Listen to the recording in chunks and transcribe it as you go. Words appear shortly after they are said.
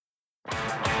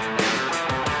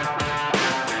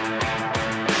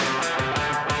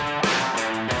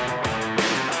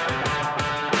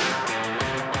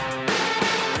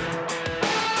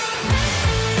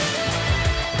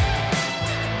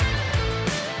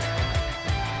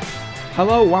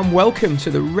Hello and welcome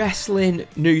to the Wrestling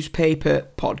Newspaper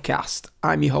Podcast.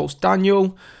 I'm your host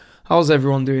Daniel. How's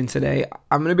everyone doing today?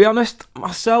 I'm going to be honest,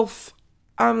 myself,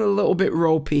 I'm a little bit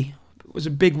ropey. It was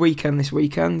a big weekend this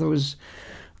weekend. I was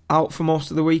out for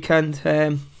most of the weekend.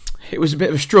 It was a bit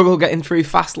of a struggle getting through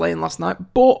Fastlane last night,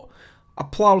 but I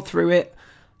ploughed through it.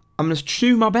 I'm going to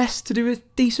do my best to do a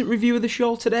decent review of the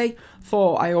show today.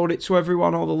 Thought I owed it to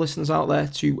everyone, all the listeners out there,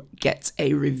 to get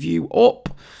a review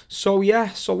up. So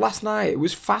last night it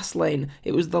was Fastlane.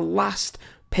 It was the last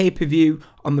pay-per-view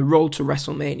on the road to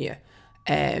WrestleMania.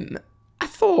 I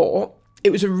thought it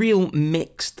was a real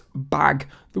mixed bag.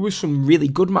 There was some really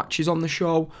good matches on the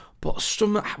show, but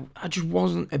I just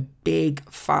wasn't a big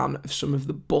fan of some of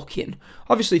the booking.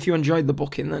 Obviously, if you enjoyed the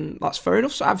booking, then that's fair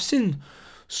enough. So I've seen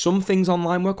some things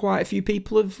online where quite a few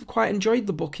people have quite enjoyed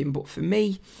the booking, but for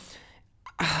me,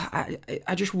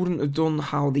 I just wouldn't have done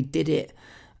how they did it.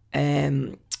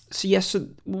 So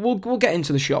we'll get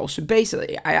into the show. So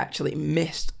basically, I actually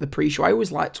missed the pre-show. I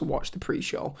always like to watch the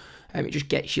pre-show. It just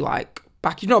gets you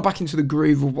back into the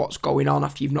groove of what's going on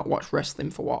after you've not watched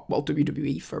wrestling for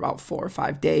WWE for about 4 or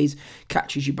 5 days.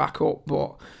 Catches you back up,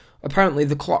 but apparently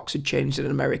the clocks had changed in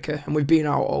America, and we've been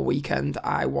out all weekend.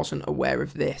 I wasn't aware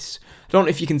of this. I don't know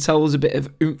if you can tell there's a bit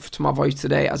of oomph to my voice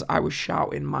today as I was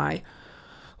shouting my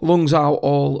lungs out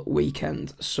all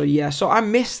weekend. So I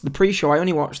missed the pre-show. I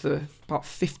only watched about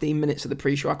 15 minutes of the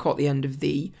pre-show. I caught the end of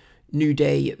the New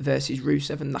Day versus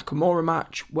Rusev and Nakamura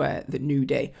match where the New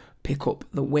Day pick up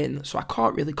the win. So I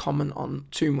can't really comment on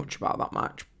too much about that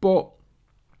match, but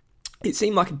it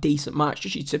seemed like a decent match,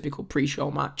 just your typical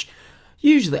pre-show match.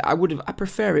 Usually, I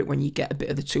prefer it when you get a bit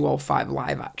of the 205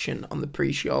 live action on the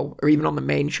pre-show, or even on the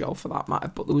main show for that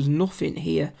matter, but there was nothing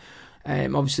here.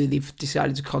 Obviously, they've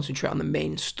decided to concentrate on the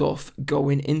main stuff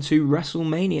going into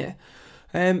WrestleMania.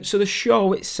 So the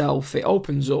show itself, it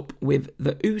opens up with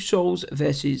the Usos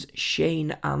versus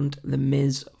Shane and The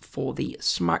Miz for the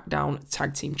SmackDown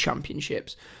Tag Team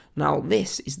Championships. Now,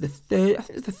 this is the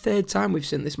third time we've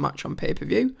seen this match on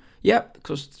pay-per-view. Yep,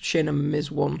 because Shane and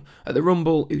Miz won at the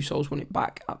Rumble, Usos won it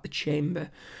back at the Chamber.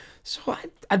 So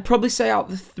I'd probably say out of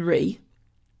the three,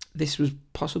 this was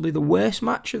possibly the worst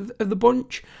match of the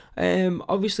bunch.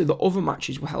 Obviously, the other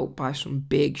matches were helped by some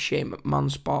big Shane McMahon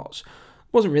spots.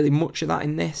 Wasn't really much of that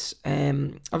in this.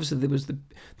 Obviously,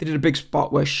 they did a big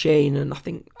spot where Shane and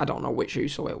I don't know which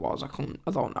Uso it was. I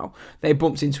don't know. They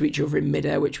bumped into each other in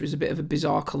midair, which was a bit of a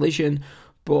bizarre collision.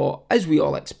 But as we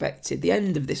all expected, the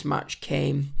end of this match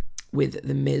came with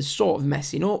The Miz sort of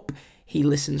messing up. He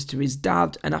listens to his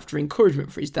dad, and after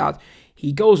encouragement for his dad,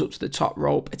 he goes up to the top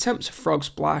rope, attempts a frog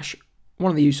splash. One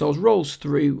of the Usos rolls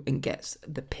through and gets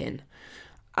the pin.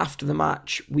 After the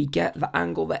match, we get the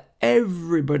angle that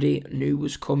everybody knew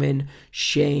was coming.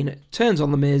 Shane turns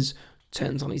on The Miz,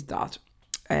 turns on his dad.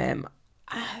 I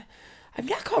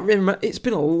can't really remember. It's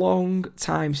been a long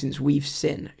time since we've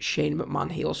seen Shane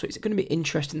McMahon heel, so it's going to be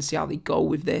interesting to see how they go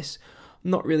with this. I'm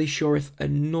not really sure if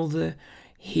another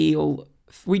heel.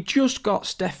 We just got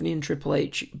Stephanie and Triple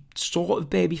H sort of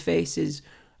baby faces,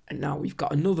 and now we've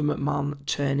got another McMahon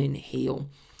turning heel.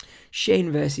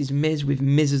 Shane versus Miz with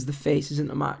Miz as the face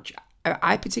isn't a match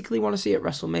I particularly want to see at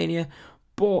WrestleMania,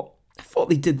 but I thought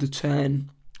they did the turn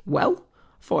well.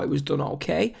 I thought it was done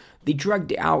okay. They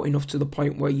dragged it out enough to the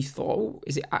point where you thought, oh,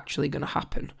 is it actually going to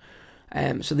happen?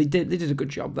 So they did a good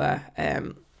job there.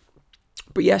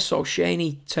 But yeah, so Shane,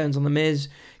 he turns on The Miz,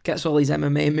 gets all his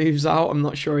MMA moves out. I'm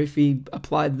not sure if he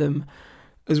applied them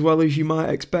as well as you might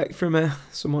expect from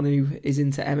someone who is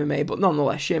into MMA, but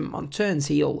nonetheless, Shane McMahon turns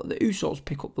heel. The Usos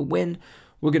pick up the win.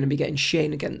 We're going to be getting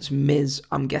Shane against Miz,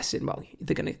 I'm guessing. Well,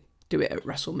 they're going to do it at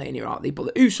WrestleMania, aren't they?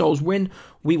 But the Usos win.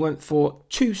 We went for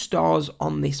 2 stars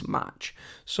on this match.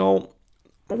 So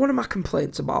one of my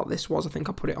complaints about this was, I think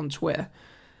I put it on Twitter,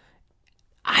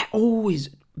 I always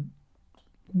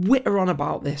witter on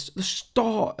about this. The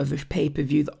start of a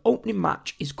pay-per-view, the opening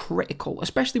match is critical,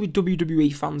 especially with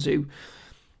WWE fans who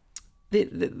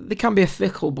they can be a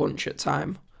fickle bunch at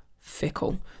times.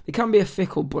 They can be a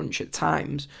fickle bunch at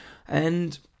times.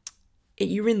 And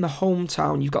you're in the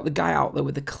hometown, you've got the guy out there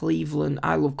with the Cleveland,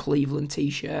 I Love Cleveland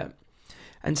t-shirt.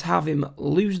 And to have him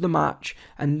lose the match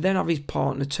and then have his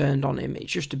partner turned on him,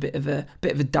 it's just a bit of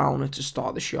a downer to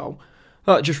start the show.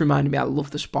 That just reminded me, I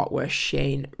love the spot where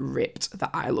Shane ripped the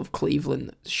I Love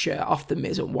Cleveland shirt off the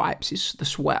Miz and wipes the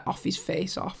sweat off his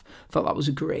face off. Thought that was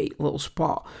a great little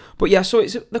spot. But yeah, so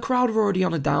the crowd are already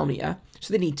on a down here,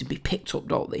 so they need to be picked up,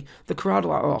 don't they? The crowd are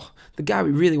like, oh, the guy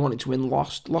we really wanted to win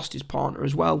lost his partner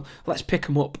as well. Let's pick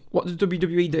him up. What does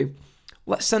WWE do?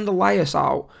 Let's send Elias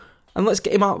out And let's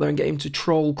get him out there and get him to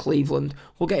troll Cleveland.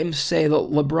 We'll get him to say that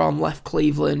LeBron left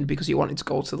Cleveland because he wanted to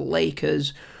go to the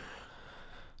Lakers.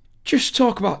 Just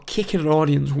talk about kicking an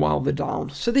audience while they're down.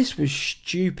 So this was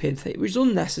stupid. It was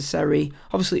unnecessary.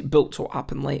 Obviously, it built to what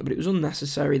happened later, but it was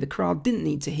unnecessary. The crowd didn't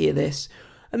need to hear this.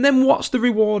 And then what's the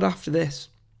reward after this?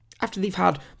 After they've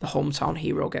had the hometown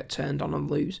hero get turned on and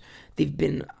lose,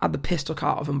 they've had the piss took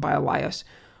out of them by Elias,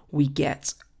 we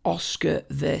get Asuka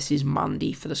versus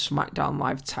Mandy for the SmackDown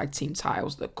Live Tag Team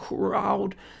titles. The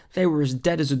crowd, they were as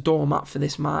dead as a doormat for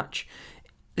this match.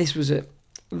 The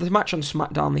match on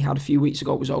SmackDown they had a few weeks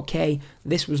ago was okay.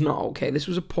 This was not okay. This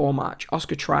was a poor match.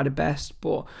 Asuka tried her best,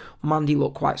 but Mandy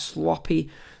looked quite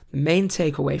sloppy. The main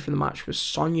takeaway from the match was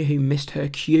Sonya, who missed her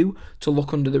cue to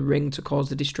look under the ring to cause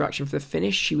the distraction for the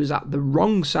finish. She was at the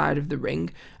wrong side of the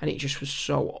ring, and it just was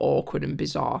so awkward and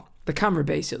bizarre. The camera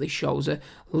basically shows her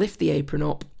lift the apron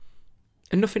up,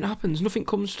 and nothing happens. Nothing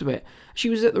comes to it. She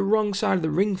was at the wrong side of the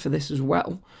ring for this as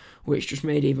well, which just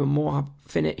made it even more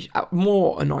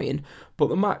annoying. But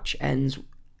the match ends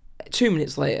 2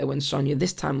 minutes later when Sonya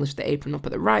this time lifts the apron up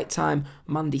at the right time.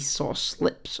 Mandy sort of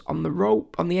slips on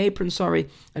the apron,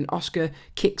 and Asuka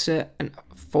kicks her and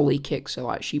fully kicks her,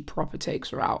 like she proper takes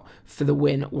her out for the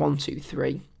win. 1, 2,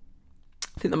 3.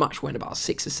 I think the match went about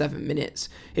 6 or 7 minutes.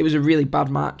 It was a really bad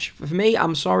match. For me,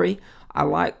 I'm sorry. I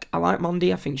like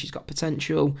Mandy. I think she's got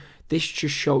potential. This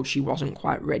just showed she wasn't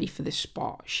quite ready for this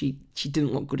spot. She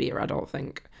didn't look good here, I don't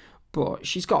think. But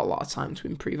she's got a lot of time to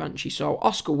improve, hasn't she? So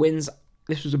Asuka wins.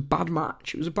 This was a bad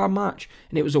match. It was a bad match.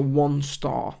 And it was a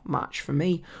 1-star match for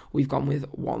me. We've gone with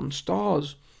 1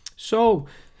 stars. So,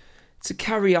 to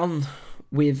carry on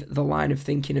with the line of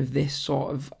thinking of this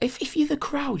sort of... If you're the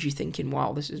crowd, you're thinking,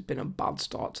 wow, this has been a bad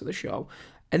start to the show.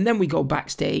 And then we go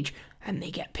backstage and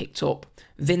they get picked up.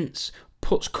 Vince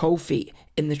puts Kofi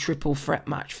in the triple threat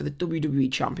match for the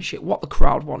WWE Championship. What the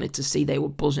crowd wanted to see. They were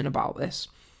buzzing about this.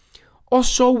 Or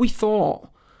so we thought.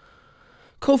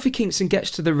 Kofi Kingston gets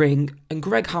to the ring and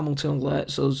Greg Hamilton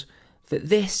alerts us that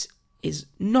this is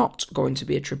not going to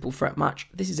be a triple threat match.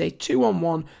 This is a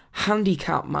 2-on-1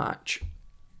 handicap match.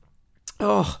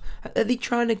 Oh, are they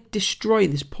trying to destroy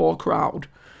this poor crowd?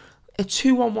 A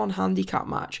 2-on-1 handicap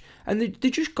match. And they're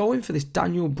just going for this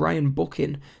Daniel Bryan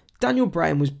booking.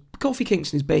 Kofi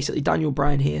Kingston is basically Daniel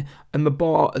Bryan here and the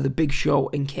bar of the Big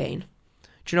Show and Kane.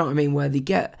 Do you know what I mean? Where they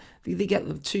get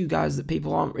the two guys that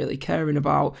people aren't really caring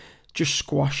about just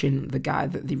squashing the guy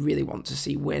that they really want to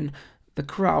see win. The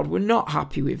crowd were not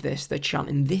happy with this. They're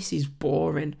chanting, "This is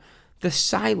boring." They're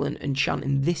silent and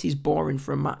chanting, "This is boring"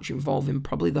 for a match involving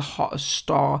probably the hottest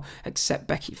star except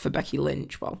for Becky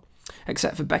Lynch.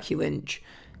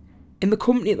 In the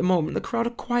company at the moment, the crowd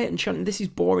are quiet and chanting, "This is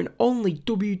boring." Only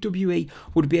WWE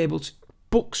would be able to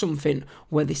book something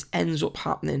where this ends up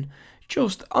happening.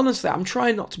 Just, honestly, I'm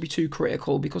trying not to be too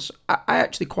critical because I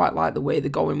actually quite like the way they're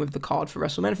going with the card for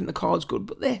WrestleMania. I think the card's good,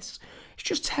 but it's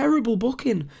just terrible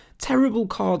booking. Terrible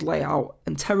card layout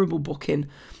and terrible booking.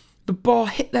 The Bar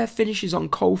hit their finishes on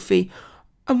Kofi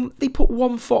and they put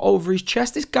 1 foot over his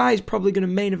chest. This guy is probably going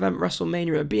to main event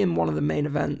WrestleMania or be in one of the main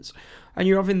events. And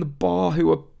you're having the Bar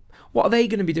who are... What are they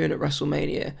going to be doing at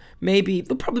WrestleMania? Maybe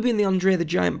they'll probably be in the Andre the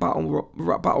Giant Battle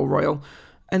Royal.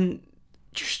 And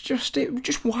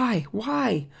just why?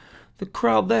 Why? The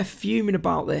crowd, they're fuming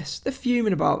about this. They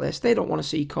don't want to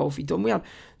see Kofi done. We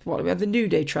had the New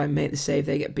Day try and make the save.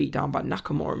 They get beat down by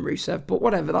Nakamura and Rusev. But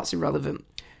whatever, that's irrelevant.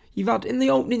 You've had, in the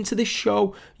opening to this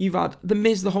show, you've had The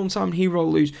Miz, the hometown hero,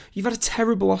 lose. You've had a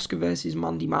terrible Asuka versus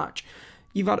Mandy match.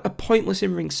 You've had a pointless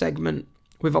in-ring segment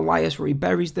with Elias where he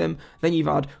buries them. Then you've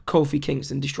had Kofi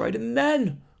Kingston destroyed. And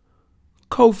then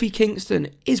Kofi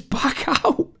Kingston is back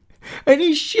out. And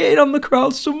he's shitting on the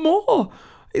crowd some more.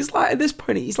 It's like, at this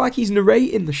point, it's like he's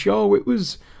narrating the show. It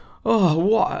was,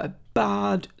 what a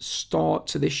bad start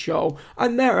to this show.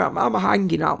 And there I'm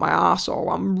hanging out my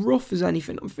arsehole. I'm rough as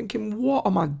anything. I'm thinking, what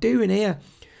am I doing here?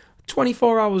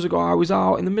 24 hours ago, I was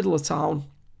out in the middle of town.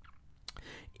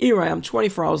 Here I am,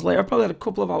 24 hours later. I probably had a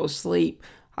couple of hours sleep.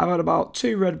 I've had about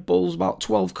 2 Red Bulls, about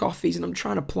 12 coffees, and I'm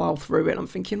trying to plough through it. And I'm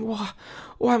thinking, why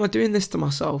am I doing this to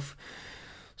myself?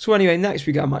 So anyway, next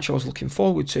we got a match I was looking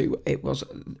forward to. It was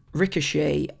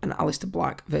Ricochet and Aleister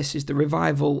Black versus The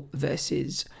Revival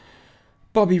versus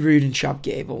Bobby Roode and Chad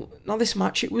Gable. Now this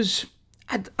match,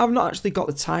 I've not actually got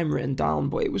the time written down,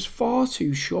 but it was far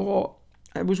too short.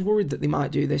 I was worried that they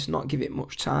might do this, not give it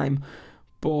much time,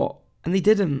 and they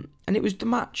didn't. And it was the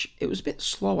match. It was a bit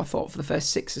slow, I thought, for the first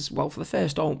 6 as well, for the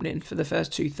first opening, for the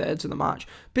first 2/3 of the match.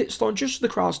 Bit slow, and just as the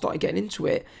crowd started getting into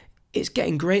it, it's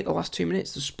getting great the last 2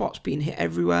 minutes. The spots being hit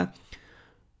everywhere.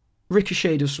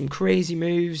 Ricochet does some crazy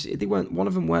moves. One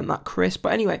of them weren't that crisp.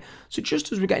 But anyway, so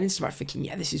just as we're getting into the match, thinking,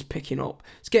 yeah, this is picking up.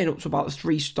 It's getting up to about the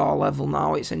 3-star level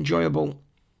now. It's enjoyable.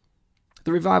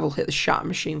 The Revival hit the Shatter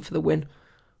Machine for the win.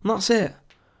 And that's it.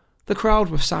 The crowd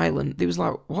were silent. They was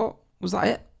like, what? Was that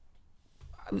it?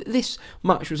 This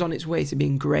match was on its way to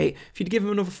being great. If you'd give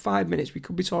them another 5 minutes, we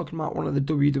could be talking about one of the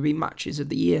WWE matches of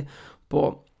the year.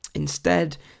 But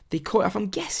instead, they cut off. I'm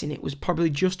guessing it was probably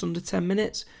just under 10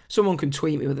 minutes. Someone can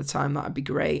tweet me with the time. That'd be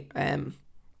great. But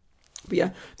yeah,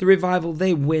 the Revival,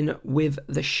 they win with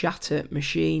the Shatter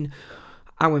Machine.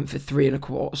 I went for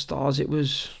 3.25 stars. It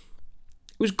was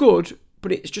good,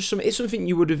 but it's just it's something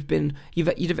you'd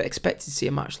have expected to see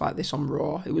a match like this on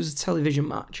Raw. It was a television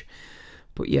match.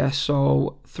 But yeah,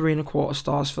 so 3.25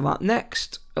 stars for that.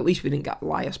 Next, at least we didn't get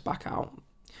Elias back out.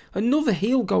 Another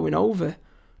heel going over.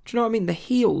 Do you know what I mean? The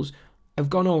heels have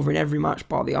gone over in every match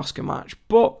bar the Oscar match.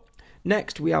 But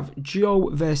next we have Joe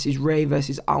versus Ray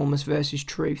versus Almas versus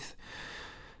Truth.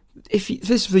 If this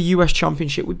is for the US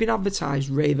Championship, we've been advertised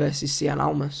Ray versus Cien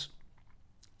Almas.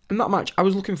 And that match, I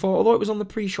was looking forward, although it was on the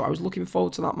pre-show, I was looking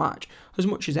forward to that match as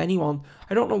much as anyone.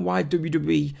 I don't know why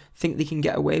WWE think they can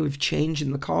get away with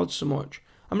changing the cards so much.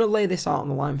 I'm going to lay this out on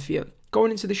the line for you.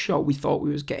 Going into the show, we thought we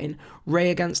was getting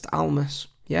Ray against Almas,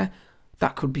 yeah?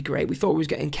 That could be great. We thought we was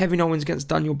getting Kevin Owens against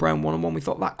Daniel Bryan 1-on-1. We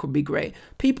thought that could be great.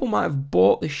 People might have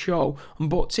bought the show and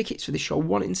bought tickets for the show,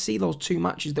 wanting to see those two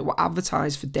matches that were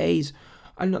advertised for days.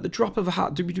 And at the drop of a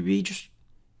hat, WWE just,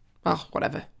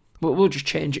 whatever. We'll just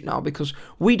change it now because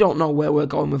we don't know where we're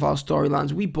going with our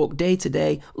storylines. We book day to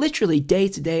day, literally day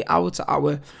to day, hour to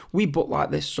hour. We book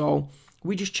like this, so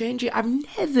we just change it. I've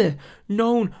never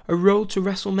known a road to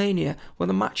WrestleMania where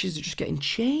the matches are just getting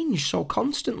changed so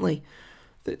constantly.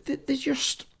 They're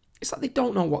just, it's like they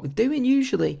don't know what they're doing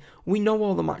usually. We know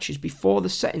all the matches before they're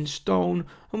set in stone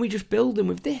and we just build them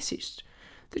with this.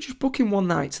 They're just booking one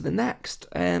night to the next.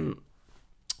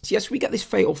 So yes, we get this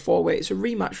Fatal 4-Way. It's a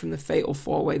rematch from the Fatal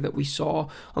 4-Way that we saw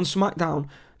on SmackDown.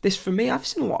 This, for me, I've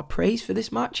seen a lot of praise for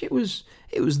this match. It was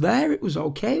there. It was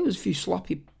okay. It was a few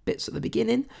sloppy bits at the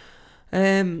beginning.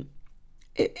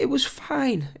 It was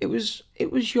fine. It was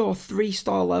your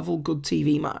 3-star level good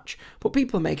TV match. But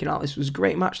people are making out this was a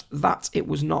great match. That it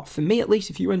was not. For me, at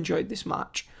least, if you enjoyed this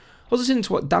match. I was listening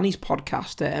to Danny's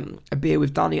podcast, A Beer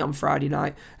with Danny, on Friday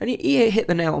night, and he hit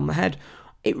the nail on the head.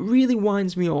 It really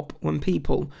winds me up when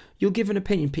you'll give an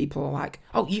opinion, people are like,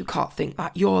 oh, you can't think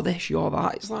that, you're this, you're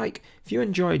that. It's like, if you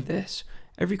enjoyed this,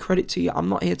 every credit to you. I'm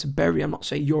not here to bury, I'm not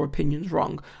saying your opinion's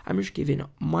wrong. I'm just giving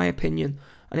my opinion.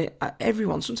 And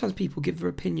sometimes people give their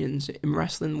opinions in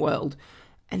wrestling world,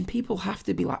 and people have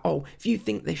to be like, oh, if you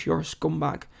think this, you're a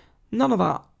scumbag. None of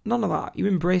that. You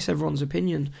embrace everyone's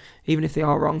opinion, even if they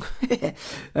are wrong.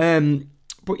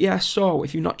 But yeah, so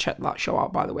if you've not checked that show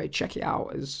out, by the way, check it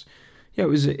out. Yeah,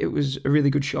 it was a really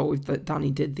good show that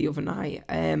Danny did the other night.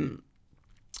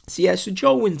 So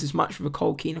Joe wins this match with a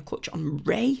Cole Keener clutch on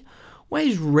Ray. Why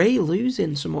is Ray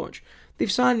losing so much? They've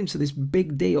signed him to this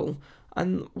big deal,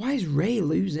 and why is Ray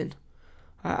losing?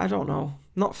 I don't know.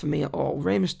 Not for me at all.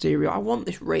 Rey Mysterio, I want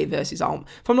this Ray versus Almas.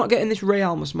 If I'm not getting this Ray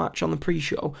Almas match on the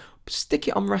pre-show, stick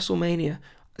it on WrestleMania.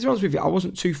 To be honest with you, I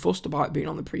wasn't too fussed about it being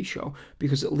on the pre-show,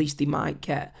 because at least they might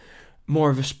get more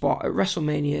of a spot at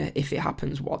WrestleMania. If it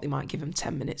happens, they might give him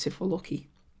 10 minutes if we're lucky.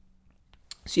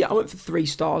 So yeah, I went for 3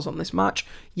 stars on this match.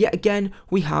 Yet again,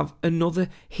 we have another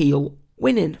heel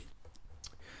winning.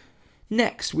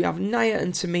 Next, we have Nia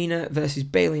and Tamina versus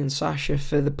Bayley and Sasha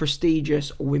for the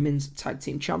prestigious Women's Tag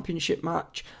Team Championship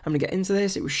match. I'm going to get into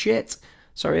this. It was shit.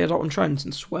 Sorry, I don't want to try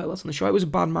and swear less on the show. It was a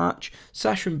bad match.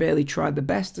 Sasha and Bayley tried their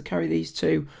best to carry these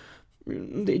two.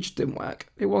 It just didn't work.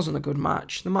 It wasn't a good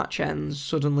match. The match ends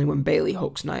suddenly when Bayley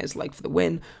hooks Nia's leg for the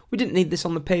win. We didn't need this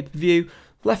on the pay-per-view.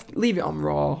 Leave it on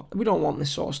Raw. We don't want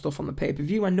this sort of stuff on the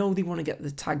pay-per-view. I know they want to get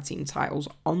the tag team titles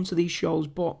onto these shows,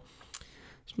 but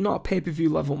it's not a pay-per-view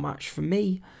level match for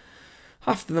me.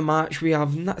 After the match, we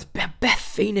have Beth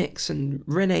Phoenix and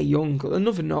Renee Young.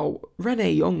 Another note,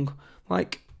 Renee Young,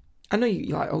 I know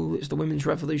you're like, oh, it's the Women's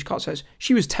Revolution. Cott says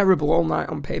she was terrible all night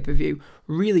on pay-per-view.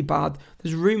 Really bad.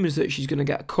 There's rumours that she's going to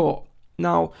get cut.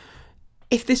 Now,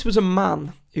 if this was a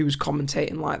man who was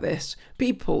commentating like this,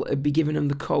 people would be giving him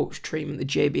the coach treatment, the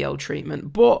JBL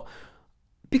treatment. But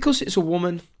because it's a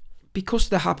woman, because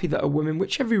they're happy that a woman,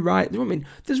 which every right,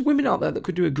 there's women out there that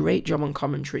could do a great job on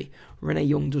commentary. Renee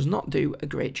Young does not do a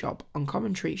great job on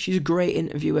commentary. She's a great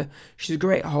interviewer. She's a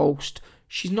great host.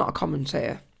 She's not a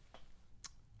commentator.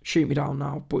 Shoot me down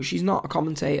now, but she's not a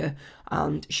commentator,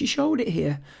 and she showed it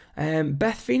here.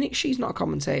 Beth Phoenix, she's not a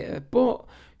commentator, but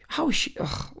how is she?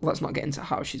 Let's not get into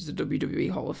how she's the WWE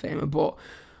Hall of Famer, but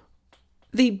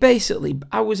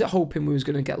I was hoping we was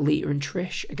going to get Lita and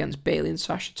Trish against Bayley and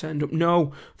Sasha turned up.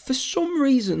 No, for some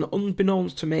reason,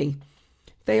 unbeknownst to me,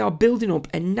 they are building up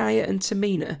a Nia and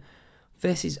Tamina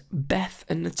versus Beth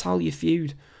and Natalya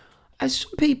feud. As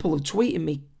some people have tweeted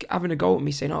me, having a go at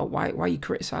me, saying, "Oh, why are you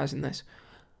criticising this?"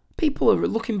 People are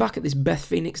looking back at this Beth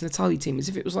Phoenix Natalya team as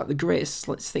if it was like the greatest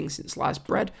thing since sliced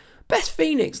bread. Beth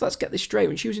Phoenix, let's get this straight.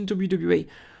 When she was in WWE,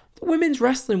 the women's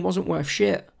wrestling wasn't worth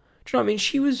shit. Do you know what I mean?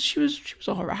 She was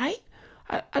all right.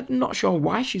 I'm not sure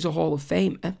why she's a Hall of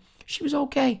Famer. She was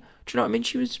okay. Do you know what I mean?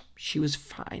 She was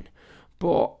fine.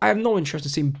 But I have no interest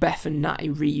in seeing Beth and Natty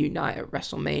reunite at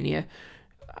WrestleMania.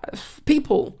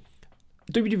 People,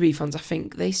 WWE fans, I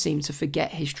think they seem to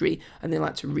forget history and they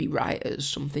like to rewrite it as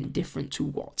something different to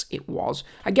what it was.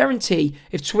 I guarantee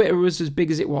if Twitter was as big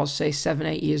as it was, say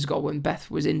 7-8 years ago when Beth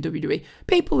was in WWE,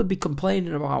 people would be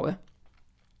complaining about her.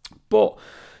 But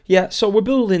yeah, so we're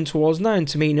building towards Nia and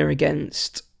Tamina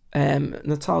against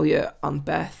Natalya and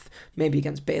Beth, maybe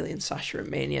against Bayley and Sasha at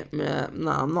Mania.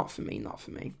 Nah, not for me.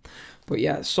 But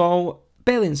yeah, so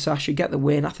Bayley and Sasha get the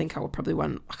win. I think I would probably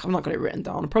went, I've not got it written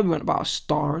down, I probably went about 1.5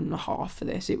 stars for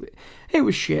this. It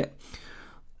was shit.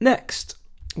 Next,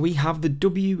 we have the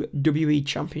WWE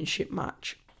Championship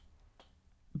match.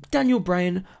 Daniel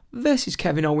Bryan versus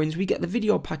Kevin Owens. We get the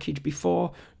video package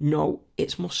before. No,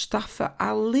 it's Mustafa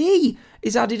Ali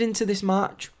is added into this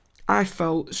match. I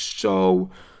felt so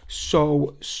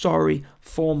sorry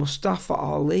for Mustafa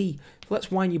Ali. Let's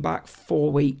wind you back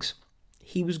 4 weeks.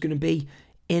 He was going to be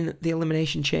in the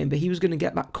Elimination Chamber. He was going to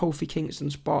get that Kofi Kingston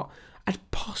spot.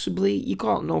 You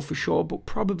can't know for sure, but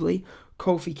probably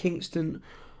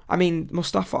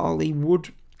Mustafa Ali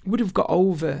would have got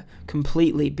over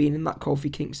completely being in that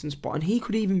Kofi Kingston spot, and he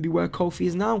could even be where Kofi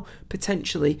is now,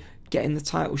 potentially getting the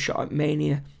title shot at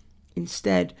Mania.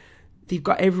 Instead, they've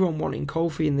got everyone wanting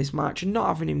Kofi in this match, and not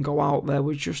having him go out there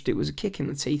it was a kick in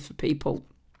the teeth for people.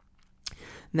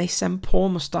 And they send poor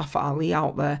Mustafa Ali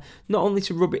out there, not only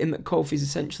to rub it in that Kofi's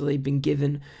essentially been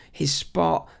given his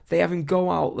spot, they have him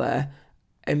go out there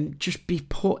and just be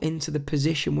put into the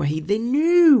position where they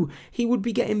knew he would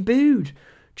be getting booed.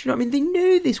 Do you know what I mean? They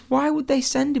knew this. Why would they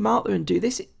send him out there and do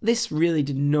this? This really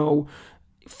did no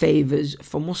favours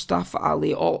for Mustafa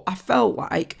Ali at all. I felt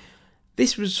like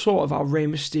this was sort of how Rey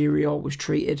Mysterio was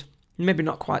treated. Maybe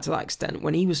not quite to that extent.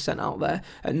 When he was sent out there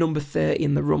at number 30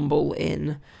 in the Rumble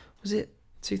in, was it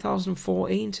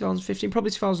 2014, 2015?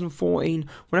 Probably 2014,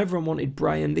 when everyone wanted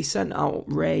Bryan, they sent out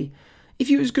Rey. If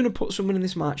you was going to put someone in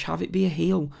this match, have it be a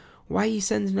heel. Why are you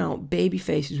sending out baby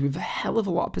faces with a hell of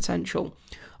a lot of potential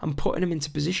and putting them into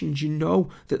positions you know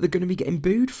that they're going to be getting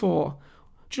booed for?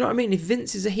 Do you know what I mean? If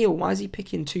Vince is a heel, why is he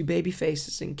picking two baby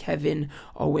faces in Kevin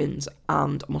Owens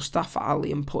and Mustafa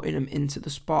Ali and putting them into the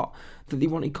spot that they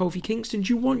wanted Kofi Kingston?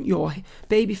 Do you want your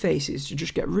baby faces to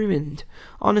just get ruined?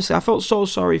 Honestly, I felt so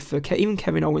sorry for even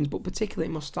Kevin Owens, but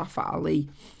particularly Mustafa Ali.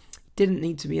 Didn't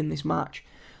need to be in this match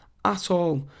at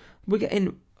all. We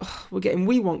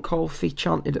want Kofi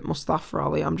chanted at Mustafa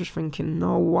Ali. I'm just thinking,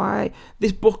 no, why?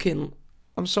 This booking,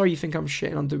 I'm sorry you think I'm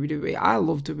shitting on WWE. I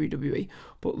love WWE,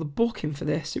 but the booking for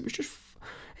this, it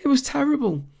was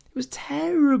terrible. It was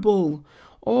terrible.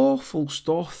 Awful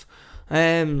stuff.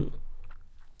 So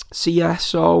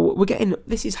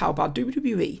this is how bad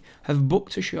WWE have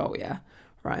booked a show, yeah,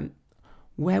 right,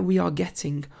 where we are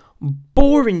getting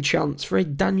boring chants for a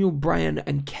Daniel Bryan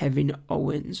and Kevin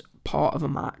Owens part of a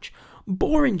match.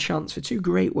 Boring chants for two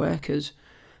great workers.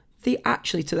 They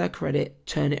actually, to their credit,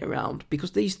 turn it around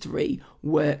because these three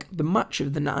work the match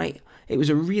of the night. It was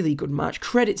a really good match.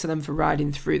 Credit to them for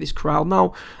riding through this crowd.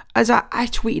 Now, as I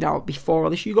tweeted out before all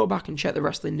this, you go back and check the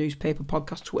Wrestling Newspaper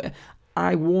podcast Twitter.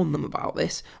 I warned them about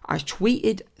this. I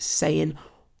tweeted saying,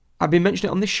 I've been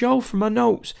mentioning it on this show from my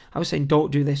notes. I was saying,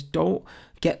 don't do this. Don't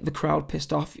get the crowd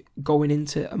pissed off going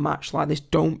into a match like this.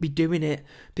 Don't be doing it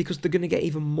because they're going to get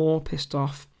even more pissed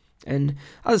off. And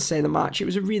as I say, the match, it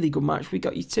was a really good match. We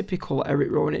got your typical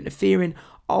Eric Rowan interfering.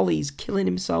 Ollie's killing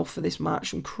himself for this match.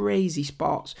 Some crazy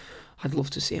spots. I'd love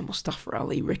to see a Mustafa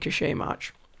Ali Ricochet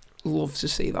match. Love to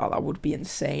see that. That would be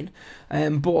insane.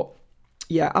 But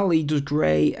yeah, Ali does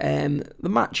great. The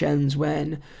match ends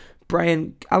when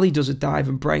Ali does a dive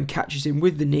and Bryan catches him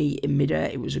with the knee in midair.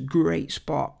 It was a great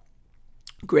spot.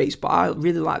 Great spot. I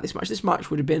really like this match. This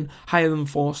match would have been higher than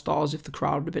 4 stars if the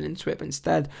crowd would have been into it, but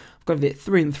instead I've got to give it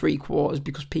 3 3/4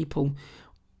 because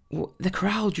the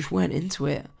crowd just weren't into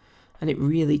it, and it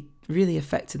really, really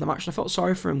affected the match. And I felt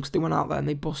sorry for them because they went out there and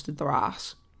they busted their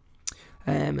ass.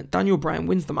 Daniel Bryan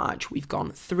wins the match. We've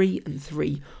gone 3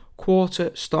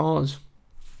 3/4 stars.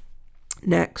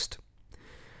 Next,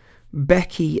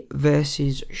 Becky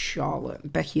versus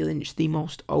Charlotte. Becky Lynch, the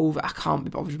most over. I can't be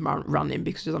bothered ranting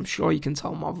because I'm sure you can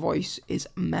tell my voice is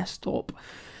messed up.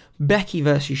 Becky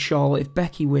versus Charlotte. If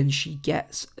Becky wins, she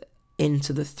gets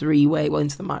into the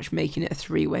into the match, making it a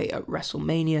three-way at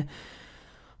WrestleMania.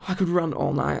 I could rant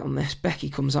all night on this. Becky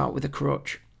comes out with a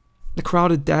crutch. The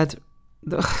crowd are dead.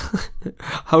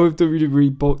 How have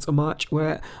WWE booked a match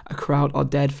where a crowd are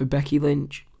dead for Becky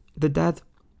Lynch? They're dead.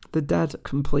 They're dead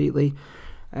completely.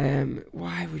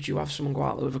 Why would you have someone go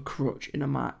out there with a crutch in a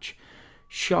match?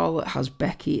 Charlotte has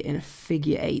Becky in a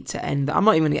figure eight to end. I'm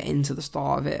not even going to get into the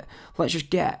start of it. Let's just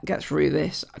get through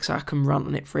this, because I can rant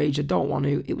on it for ages. I don't want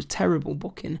to. It was terrible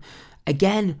booking.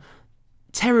 Again,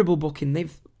 terrible booking.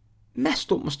 They've messed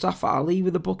up Mustafa Ali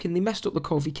with the booking. They messed up the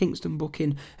Kofi Kingston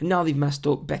booking. And now they've messed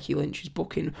up Becky Lynch's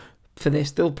booking for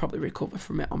this. They'll probably recover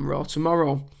from it on Raw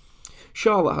tomorrow.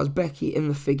 Charlotte has Becky in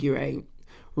the figure eight.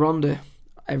 Ronda...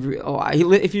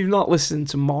 if you've not listened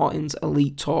to Martin's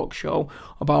Elite Talk show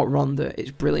about Ronda,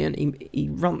 it's brilliant. He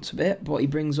rants a bit, but he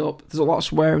brings up, there's a lot of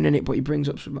swearing in it, but he brings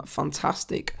up some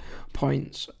fantastic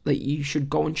points that you should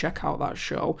go and check out that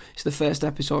show. It's the first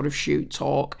episode of Shoot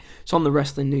Talk. It's on the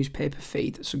Wrestling Newspaper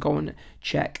feed, so go and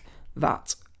check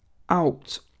that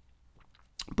out.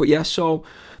 But yeah, so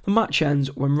the match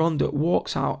ends when Ronda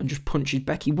walks out and just punches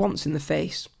Becky once in the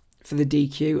face for the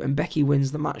DQ, and Becky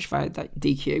wins the match via that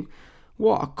DQ.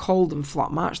 What a cold and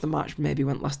flat match. The match maybe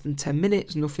went less than 10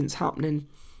 minutes. Nothing's happening.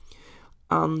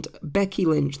 And Becky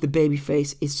Lynch, the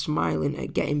babyface, is smiling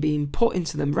at being put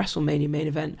into the WrestleMania main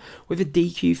event with a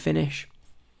DQ finish.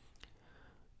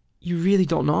 You really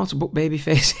don't know how to book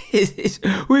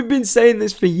babyfaces. We've been saying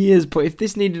this for years, but if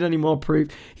this needed any more proof,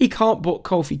 he can't book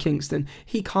Kofi Kingston.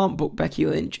 He can't book Becky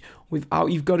Lynch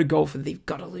you've got to go for they've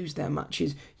got to lose their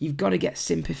matches. You've got to get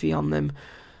sympathy on them.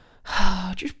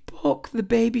 Just book the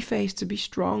babyface to be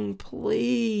strong,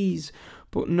 please.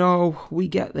 But no, we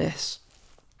get this.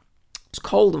 It's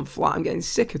cold and flat. I'm getting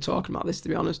sick of talking about this, to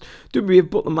be honest. WWE have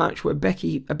booked the match where a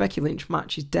Becky Lynch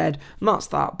match is dead, and that's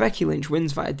that. Becky Lynch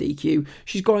wins via DQ.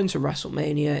 She's going to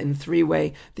WrestleMania in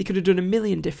three-way. They could have done a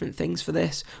million different things for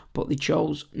this, but they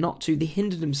chose not to. They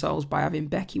hindered themselves by having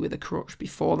Becky with a crutch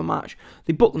before the match.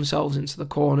 They booked themselves into the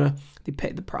corner. They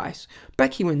paid the price.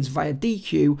 Becky wins via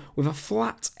DQ with a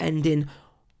flat ending.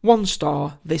 1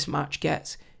 star this match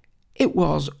gets. It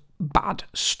was bad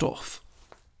stuff.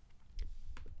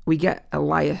 We get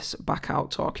Elias back out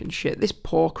talking shit. This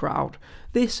poor crowd,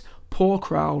 they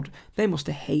must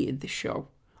have hated this show.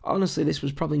 Honestly, this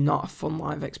was probably not a fun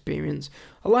live experience.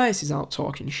 Elias is out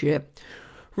talking shit.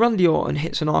 Randy Orton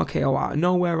hits an RKO out of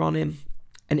nowhere on him,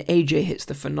 and AJ hits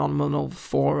the phenomenal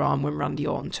forearm when Randy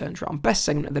Orton turns around. Best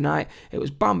segment of the night. It was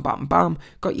bam, bam, bam.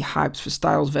 Got you hyped for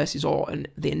Styles versus Orton,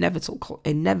 the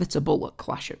inevitable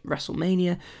clash at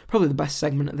WrestleMania. Probably the best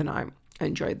segment of the night. I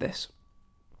enjoyed this.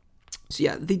 So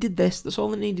yeah, they did this. That's all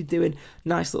they needed doing.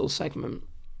 Nice little segment.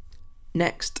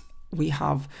 Next, we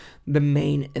have the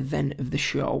main event of the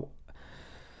show.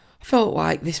 I felt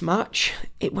like this match,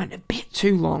 it went a bit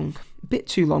too long,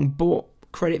 but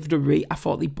credit for WWE, I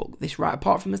thought they booked this right.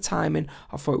 Apart from the timing,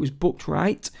 I thought it was booked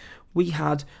right. We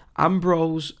had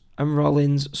Ambrose and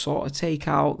Rollins sort of take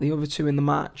out the other two in the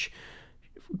match.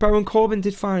 Baron Corbin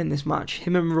did fine in this match.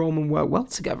 Him and Roman worked well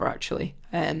together, actually.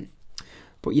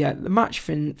 But yeah, the match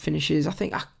finishes. I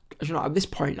think, at this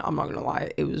point, I'm not going to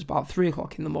lie, it was about 3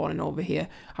 o'clock in the morning over here.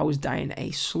 I was dying a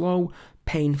slow,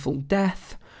 painful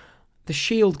death. The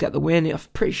Shield get the win. I'm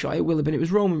pretty sure it will have been. It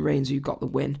was Roman Reigns who got the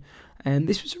win. And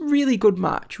this was a really good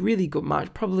match.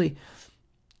 Probably,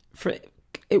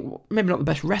 maybe not the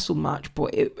best wrestled match,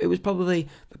 but it was probably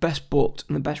the best booked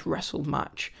and the best wrestled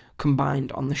match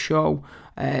combined on the show.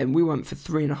 We went for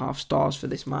 3.5 stars for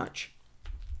this match.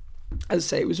 As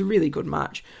I say, it was a really good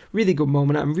match, really good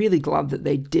moment. I'm really glad that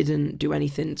they didn't do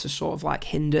anything to sort of like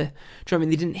hinder. Do you know what I mean?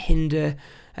 They didn't hinder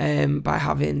by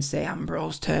having, say,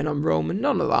 Ambrose turn on Roman.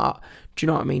 None of that. Do you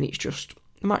know what I mean? It's just,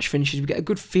 the match finishes, we get a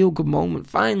good feel-good moment.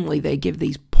 Finally, they give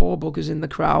these poor buggers in the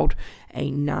crowd a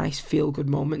nice feel-good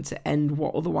moment to end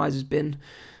what otherwise has been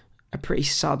a pretty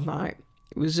sad night.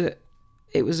 It was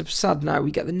a sad night.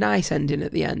 We get the nice ending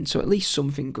at the end, so at least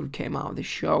something good came out of this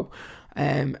show.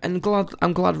 And I'm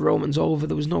glad Roman's over.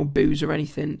 There was no boos or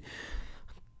anything.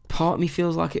 Part of me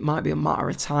feels like it might be a matter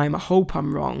of time. I hope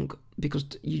I'm wrong, because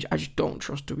I just don't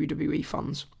trust WWE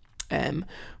fans.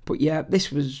 But yeah, this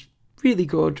was really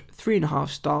good. 3.5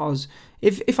 stars.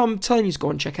 If I'm telling you to go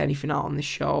and check anything out on this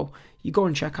show, you go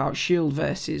and check out Shield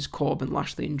versus Corbin,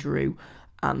 Lashley and Drew,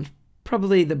 and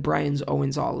probably the Bryan's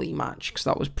Owens Ali match, because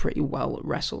that was pretty well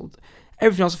wrestled.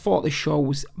 Everything else, I thought the show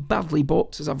was badly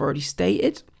booked, as I've already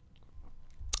stated.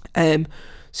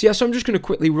 So I'm just going to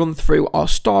quickly run through our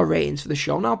star ratings for the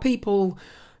show. Now, people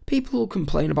will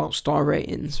complain about star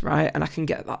ratings, right? And I can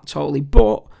get that totally.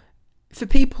 But for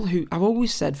people who, I've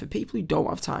always said, for people who don't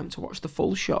have time to watch the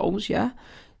full shows,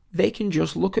 they can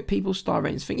just look at people's star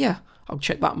ratings and think, I'll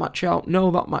check that match out.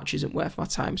 No, that match isn't worth my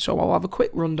time. So I'll have a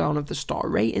quick rundown of the star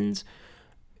ratings.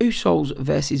 Usos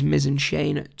versus Miz and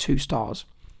Shane, 2 stars.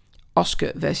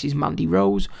 Asuka versus Mandy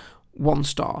Rose, 1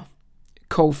 star.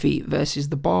 Kofi versus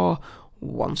The Bar,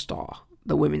 1 star.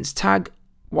 The women's tag,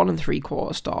 1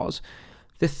 3/4 stars.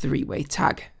 The 3-way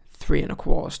tag, 3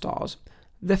 1/4 stars.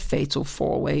 The fatal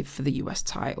 4-way for the US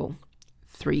title,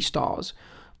 3 stars.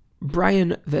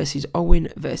 Bryan versus Owen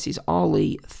versus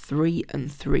Ali, 3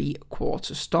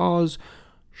 3/4 stars.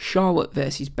 Charlotte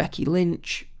versus Becky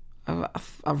Lynch,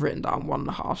 I've written down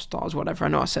 1.5 stars, whatever. I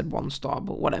know I said 1 star,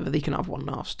 but whatever, they can have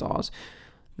 1.5 stars.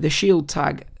 The Shield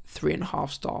tag,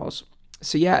 3.5 stars.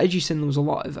 So as you've seen, there was a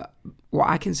lot of what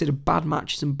I consider bad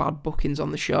matches and bad bookings on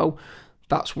the show.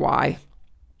 That's why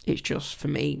it's just, for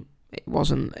me, it was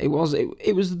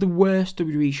the worst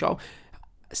WWE show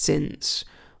since,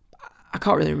 I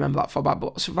can't really remember that far back,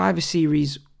 but Survivor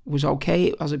Series was okay.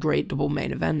 It was a great double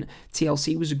main event.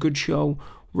 TLC was a good show.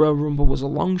 Royal Rumble was a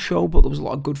long show, but there was a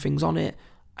lot of good things on it,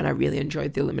 and I really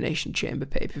enjoyed the Elimination Chamber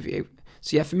pay-per-view.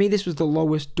 So for me, this was the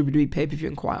lowest WWE pay-per-view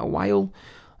in quite a while.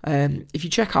 If you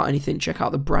check out anything, check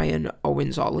out the Bryan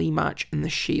Owens-Ali match and the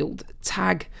Shield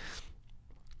tag.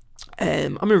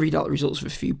 I'm going to read out the results of a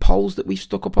few polls that we've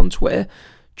stuck up on Twitter.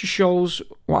 Just shows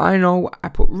what I know. I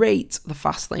put rate the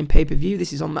Fastlane pay-per-view.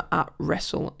 This is on the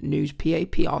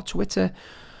 @WrestleNewsPAPR Twitter.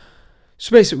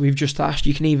 So basically, we've just asked,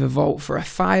 you can either vote for a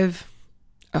 5,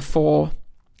 a 4,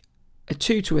 a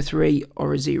 2 to a 3,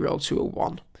 or a 0 to a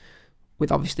 1,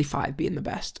 with obviously 5 being the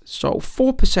best. So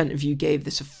 4% of you gave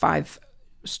this a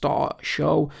 5-star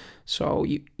show, so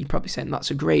you're probably saying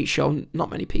that's a great show. Not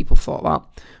many people thought that.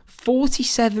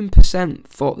 47%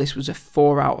 thought this was a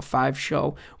 4 out of 5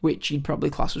 show, which you'd probably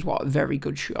class as a very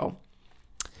good show.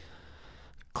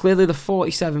 Clearly the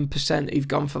 47% who've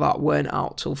gone for that weren't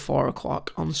out till 4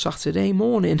 o'clock on Saturday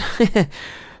morning.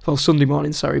 Well, Sunday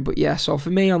morning, sorry, but so for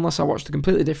me, unless I watched a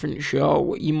completely different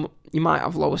show, you might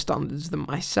have lower standards than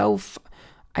myself.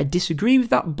 I disagree with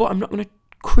that, but I'm not going to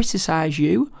criticise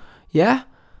you,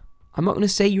 I'm not going to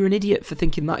say you're an idiot for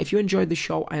thinking that. If you enjoyed the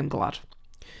show, I am glad.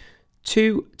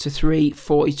 2 to 3,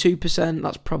 42%,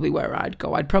 that's probably where I'd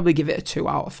go. I'd probably give it a 2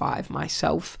 out of 5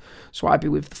 myself, so I'd be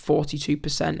with the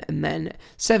 42%, and then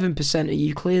 7% of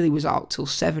you clearly was out till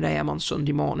 7 a.m. on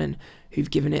Sunday morning,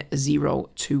 who've given it a 0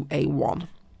 to a 1.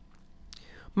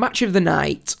 Match of the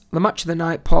night. The match of the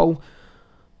night poll.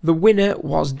 The winner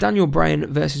was Daniel Bryan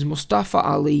versus Mustafa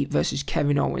Ali versus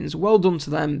Kevin Owens. Well done to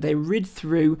them. They rid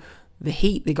through the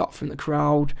heat they got from the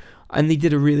crowd, and they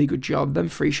did a really good job. Them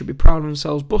three should be proud of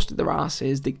themselves, busted their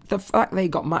asses. The fact they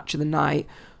got match of the night,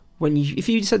 if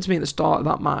you said to me at the start of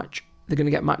that match, they're going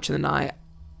to get match of the night,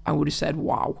 I would have said,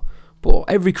 wow. But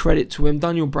every credit to him.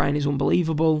 Daniel Bryan is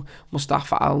unbelievable.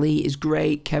 Mustafa Ali is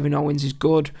great. Kevin Owens is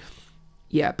good.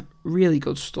 Yep, really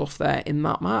good stuff there in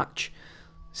that match.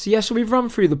 So we've run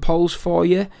through the polls for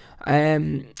you.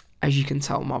 As you can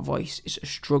tell, my voice is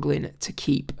struggling to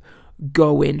keep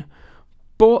going.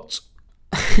 But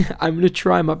I'm going to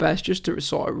try my best just to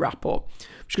sort of wrap up.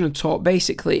 I'm just going to talk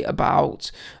basically about...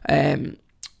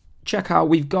 check out,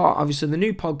 we've got obviously the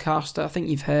new podcast. I think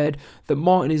you've heard that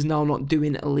Martin is now not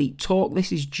doing Elite Talk.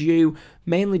 This is due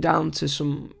mainly down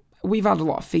to we've had a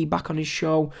lot of feedback on his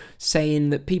show saying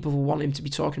that people want him to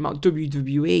be talking about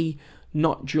WWE,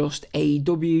 not just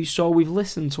AEW. So we've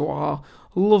listened to our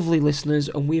lovely listeners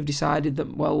and we've decided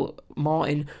that,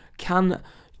 Martin can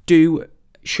do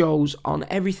shows on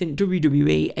everything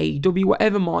WWE, AEW,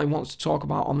 whatever Martin wants to talk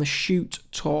about on the Shoot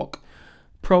Talk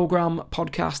program,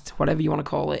 podcast, whatever you want to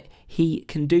call it. He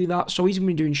can do that. So he's going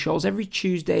to be doing shows every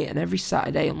Tuesday and every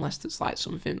Saturday unless it's like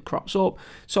something crops up.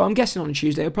 So I'm guessing on a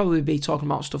Tuesday he'll probably be talking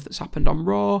about stuff that's happened on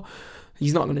Raw.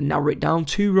 He's not going to narrow it down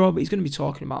to Raw, but he's going to be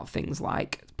talking about things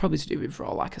like, probably to do with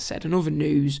Raw, like I said, and other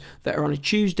news that are on a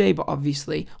Tuesday, but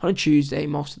obviously on a Tuesday,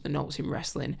 most of the notes in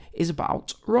wrestling is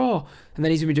about Raw. And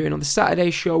then he's going to be doing on the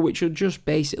Saturday show, which will just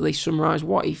basically summarise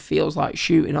what he feels like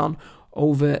shooting on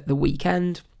over the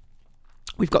weekend.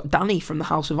 We've got Danny from the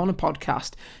House of Honor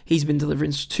podcast. He's been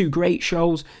delivering 2 great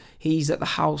shows. He's at the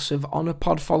House of Honor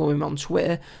pod. Follow him on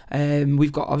Twitter.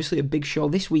 We've got obviously a big show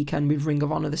this weekend with Ring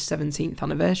of Honor, the 17th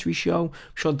anniversary show.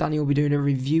 I'm sure Danny will be doing a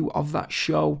review of that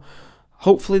show.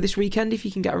 Hopefully this weekend if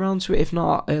you can get around to it. If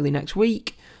not, early next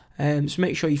week. So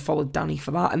make sure you follow Danny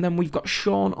for that. And then we've got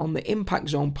Sean on the Impact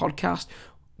Zone podcast.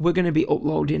 we're going to be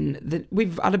uploading.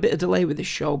 We've had a bit of delay with this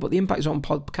show, but the Impact Zone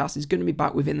podcast is going to be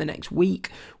back within the next week.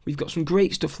 We've got some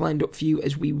great stuff lined up for you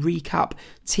as we recap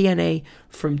TNA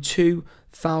from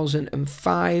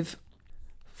 2005.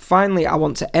 Finally, I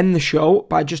want to end the show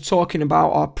by just talking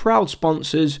about our proud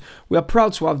sponsors. We are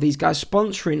proud to have these guys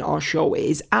sponsoring our show. It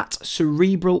is at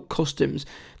Cerebral Customs.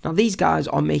 Now, these guys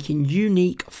are making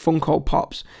unique Funko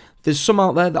Pops. There's some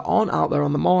out there that aren't out there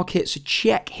on the market, so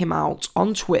check him out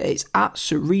on Twitter. It's at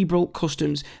Cerebral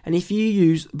Customs. And if you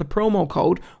use the promo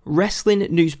code Wrestling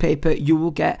Newspaper, you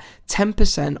will get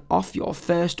 10% off your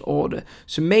first order.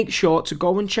 So make sure to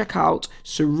go and check out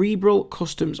Cerebral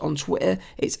Customs on Twitter.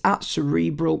 It's at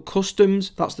Cerebral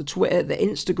Customs. That's the Twitter. The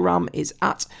Instagram is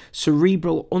at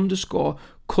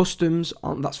Cerebral_Customs.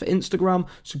 That's for Instagram.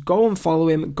 So go and follow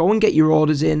him. Go and get your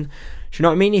orders in. Do you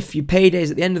know what I mean? If your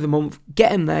payday's at the end of the month,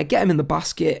 get him there, get him in the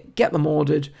basket, get them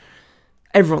ordered.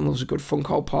 Everyone loves a good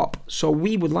Funko Pop. So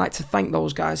we would like to thank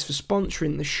those guys for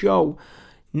sponsoring the show.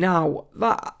 Now,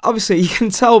 that obviously you can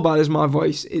tell by this my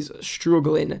voice is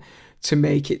struggling to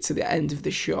make it to the end of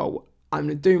the show. I'm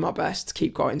going to do my best to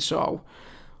keep going. So,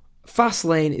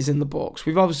 Fastlane is in the books.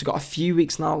 We've obviously got a few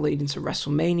weeks now leading to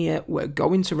WrestleMania. We're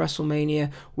going to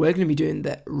WrestleMania. We're going to be doing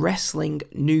the Wrestling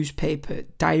Newspaper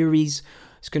Diaries.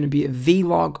 It's going to be a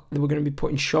vlog. We're going to be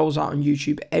putting shows out on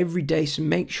YouTube every day, so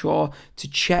make sure to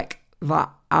check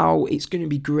that out. It's going to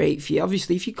be great for you.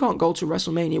 Obviously, if you can't go to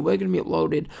WrestleMania, we're going to be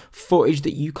uploading footage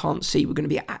that you can't see. We're going to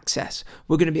be at Access.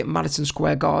 We're going to be at Madison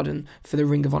Square Garden for the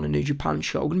Ring of Honor New Japan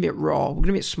show. We're going to be at Raw. We're going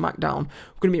to be at SmackDown.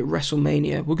 We're going to be at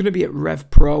WrestleMania. We're going to be at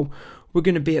Rev Pro. We're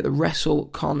going to be at the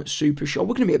WrestleCon Super Show.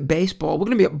 We're going to be at baseball. We're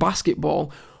going to be at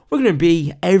basketball. We're going to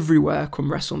be everywhere come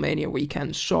WrestleMania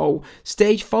weekend. So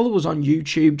follow us on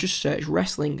YouTube. Just search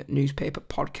Wrestling Newspaper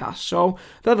Podcast. So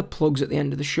they're the plugs at the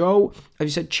end of the show. As you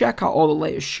said, check out all the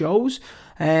latest shows.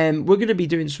 We're going to be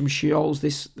doing some shows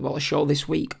a show this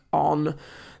week on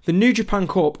the New Japan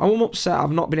Cup. I'm upset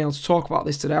I've not been able to talk about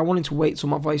this today. I wanted to wait till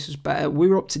my voice was better.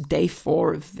 We're up to day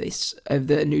 4 of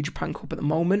the New Japan Cup at the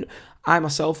moment. I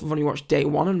myself have only watched day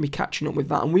 1 and be catching up with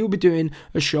that. And we will be doing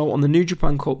a show on the New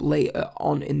Japan Cup later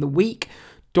on in the week.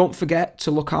 Don't forget to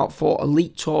look out for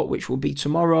Elite Talk, which will be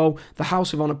tomorrow. The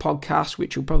House of Honor podcast,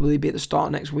 which will probably be at the start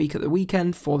of next week at the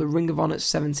weekend for the Ring of Honor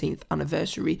 17th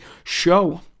anniversary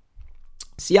show.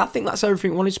 So yeah, I think that's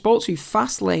everything I wanted to spoke to.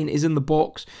 Fastlane is in the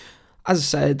books. As I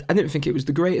said, I didn't think it was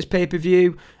the greatest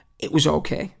pay-per-view. It was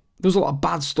okay. There was a lot of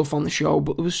bad stuff on the show,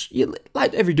 but there was,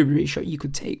 like every WWE show, you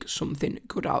could take something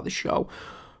good out of the show.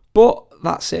 But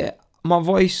that's it. My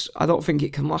voice, I don't think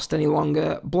it can last any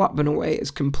longer. Blackburn away has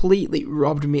completely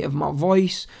robbed me of my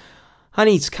voice. I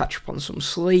need to catch up on some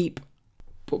sleep.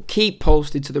 But keep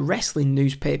posted to the Wrestling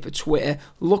Newspaper Twitter.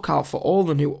 Look out for all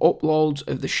the new uploads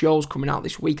of the shows coming out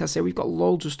this week. I say we've got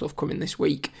loads of stuff coming this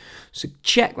week. So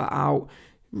check that out.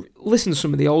 Listen to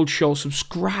some of the old shows,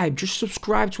 subscribe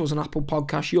to us on Apple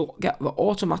Podcasts. You'll get the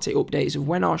automatic updates of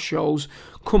when our shows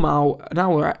come out an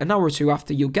hour or two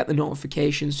after. You'll get the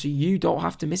notifications so you don't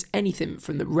have to miss anything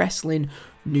from the Wrestling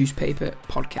Newspaper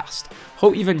Podcast.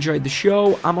 Hope you've enjoyed the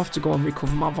show. I'm off to go and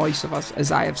recover my voice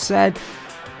as I have said.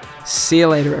 See you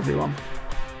later, everyone.